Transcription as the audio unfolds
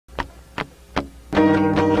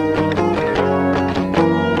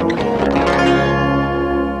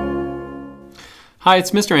Hi,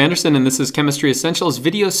 it's Mr. Andersen, and this is Chemistry Essentials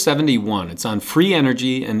video 71. It's on free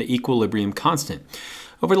energy and the equilibrium constant.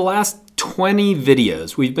 Over the last 20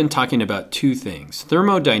 videos, we've been talking about two things: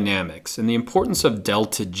 thermodynamics and the importance of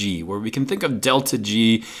delta G, where we can think of delta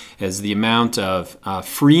G as the amount of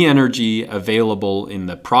free energy available in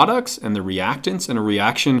the products and the reactants, and a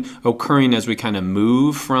reaction occurring as we kind of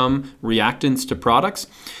move from reactants to products.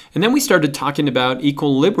 And then we started talking about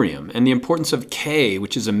equilibrium and the importance of K,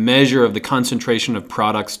 which is a measure of the concentration of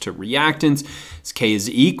products to reactants. As K is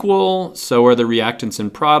equal, so are the reactants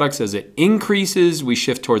and products. As it increases, we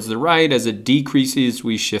shift towards the right. As it decreases,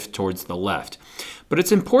 we shift towards the left. But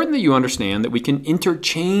it's important that you understand that we can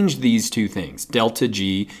interchange these two things, delta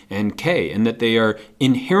G and K, and that they are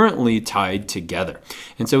inherently tied together.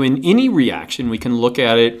 And so in any reaction, we can look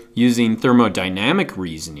at it using thermodynamic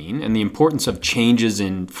reasoning and the importance of changes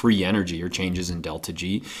in free energy or changes in delta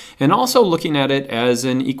G, and also looking at it as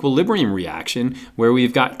an equilibrium reaction where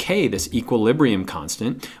we've got K, this equilibrium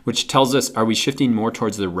constant, which tells us, are we shifting more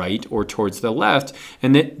towards the right or towards the left?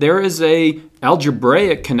 And that there is a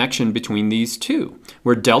algebraic connection between these two,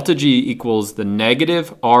 where delta G equals the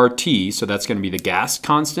negative RT, so that's going to be the gas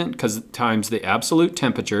constant times the absolute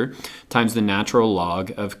temperature times the natural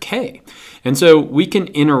log of K. And so we can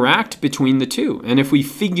interact between the two. And if we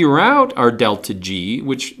figure out our delta G,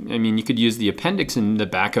 which, I mean, you could use the appendix in the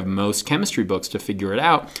back of most chemistry books to figure it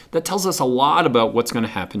out, that tells us a lot about what's going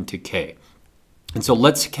to happen to K. And so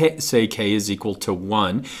let's say K is equal to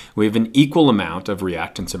 1. We have an equal amount of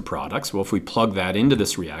reactants and products. Well, if we plug that into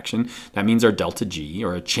this reaction, that means our delta G,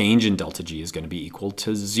 or a change in delta G, is going to be equal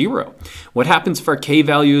to 0. What happens if our K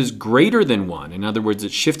value is greater than 1? In other words,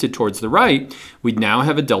 it's shifted towards the right. We'd now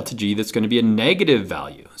have a delta G that's going to be a negative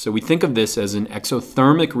value. So we think of this as an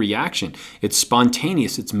exothermic reaction. It's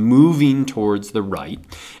spontaneous. It's moving towards the right.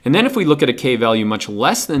 And then if we look at a K value much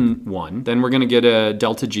less than 1, then we're going to get a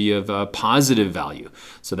delta G of a positive value.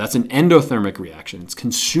 So that's an endothermic reaction. It's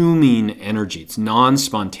consuming energy. It's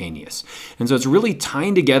non-spontaneous. And so it's really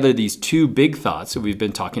tying together these two big thoughts that we've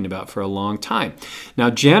been talking about for a long time. Now,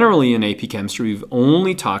 generally in AP Chemistry, we've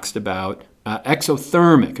only talked about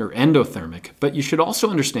exothermic or endothermic, but you should also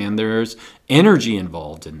understand there's energy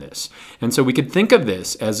involved in this. And so we could think of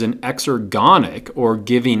this as an exergonic, or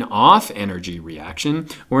giving off energy reaction,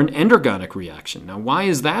 or an endergonic reaction. Now, why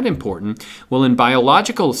is that important? Well, in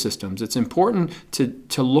biological systems, it's important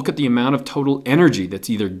to look at the amount of total energy that's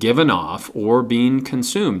either given off or being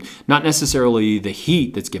consumed, not necessarily the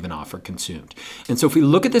heat that's given off or consumed. And so if we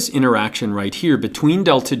look at this interaction right here between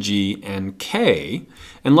delta G and K,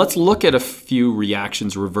 and let's look at a few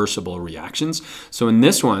reactions, reversible reactions. So in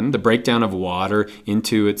this one, the breakdown of water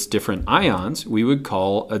into its different ions, we would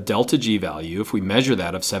call a delta G value, if we measure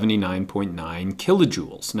that, of 79.9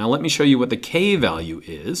 kilojoules. Now let me show you what the K value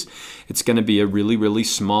is. It's going to be a really, really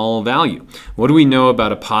small value. What do we know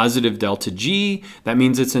about a positive delta G? That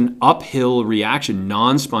means it's an uphill reaction,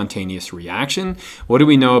 non-spontaneous reaction. What do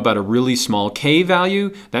we know about a really small K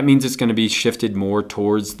value? That means it's going to be shifted more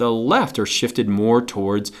towards the left, or shifted more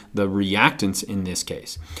towards the reactants in this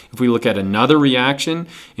case. If we look at another reaction,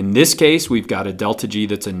 in this case, we've got a delta G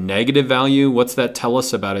that's a negative value. What's that tell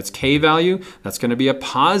us about its K value? That's going to be a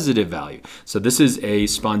positive value. So this is a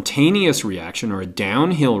spontaneous reaction, or a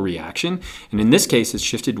downhill reaction. And in this case, it's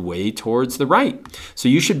shifted way towards the right. So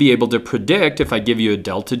you should be able to predict, if I give you a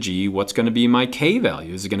delta G, what's going to be my K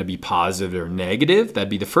value? Is it going to be positive or negative? That'd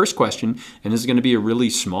be the first question. And is it going to be a really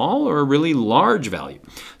small or a really large value?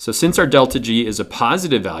 So since our delta G is a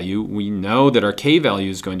positive value, we know that our K value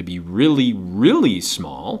is going to be really, really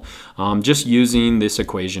small, just using this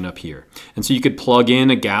equation up here. And so you could plug in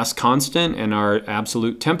a gas constant and our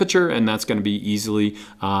absolute temperature, and that's going to be easily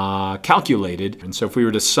calculated. And so if we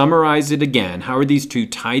were to summarize it again, how are these two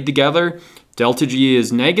tied together? Delta G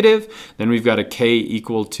is negative, then we've got a K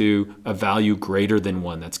equal to a value greater than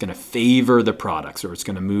 1. That's going to favor the products, or it's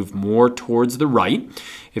going to move more towards the right.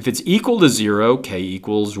 If it's equal to 0, K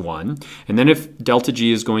equals 1. And then if delta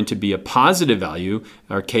G is going to be a positive value,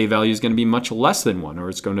 our K value is going to be much less than 1, or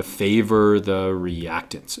it's going to favor the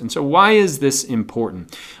reactants. And so why is this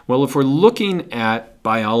important? Well, if we're looking at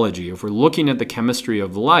biology, if we're looking at the chemistry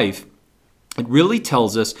of life, it really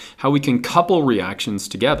tells us how we can couple reactions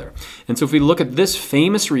together. And so if we look at this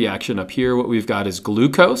famous reaction up here, what we've got is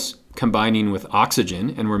glucose combining with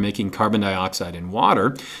oxygen, and we're making carbon dioxide and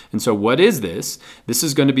water. And so what is this? This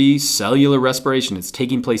is going to be cellular respiration. It's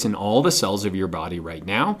taking place in all the cells of your body right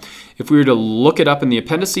now. If we were to look it up in the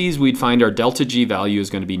appendices, we'd find our delta G value is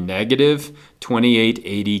going to be negative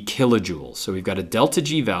 2880 kilojoules. So we've got a delta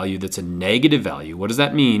G value that's a negative value. What does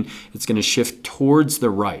that mean? It's going to shift towards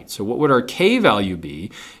the right. So what would our K value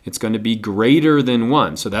be? It's going to be greater than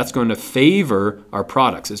 1. So that's going to favor our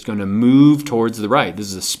products. It's going to move towards the right. This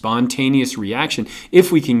is a spontaneous reaction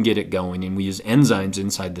if we can get it going, and we use enzymes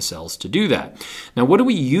inside the cells to do that. Now, what are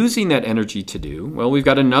we using that energy to do? Well, we've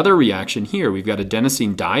got another reaction here. We've got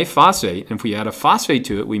adenosine diphosphate, and if we add a phosphate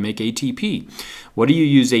to it, we make ATP. What do you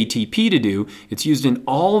use ATP to do? It's used in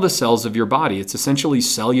all the cells of your body. It's essentially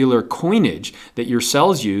cellular coinage that your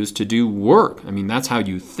cells use to do work. I mean, that's how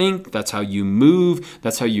you think, that's how you move,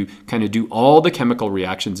 that's how you kind of do all the chemical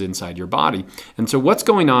reactions inside your body. And so what's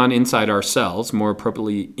going on inside our cells, more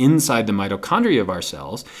appropriately inside the mitochondria of our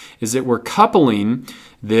cells, is that we're coupling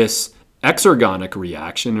this exergonic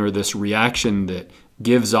reaction, or this reaction that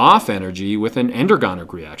gives off energy, with an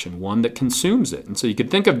endergonic reaction, one that consumes it. And so you could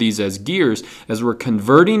think of these as gears. As we're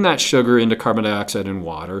converting that sugar into carbon dioxide and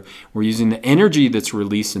water, we're using the energy that's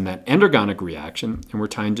released in that endergonic reaction, and we're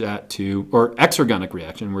tying that to, or exergonic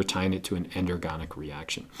reaction, we're tying it to an endergonic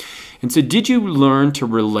reaction. And so did you learn to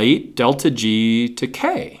relate delta G to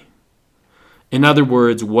K? In other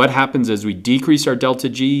words, what happens as we decrease our delta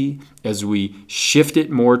G, as we shift it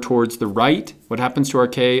more towards the right? What happens to our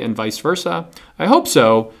K and vice versa? I hope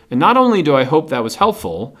so. And not only do I hope that was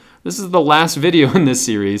helpful, this is the last video in this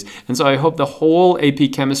series, and so I hope the whole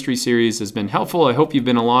AP Chemistry series has been helpful. I hope you've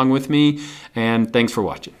been along with me, and thanks for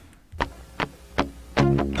watching.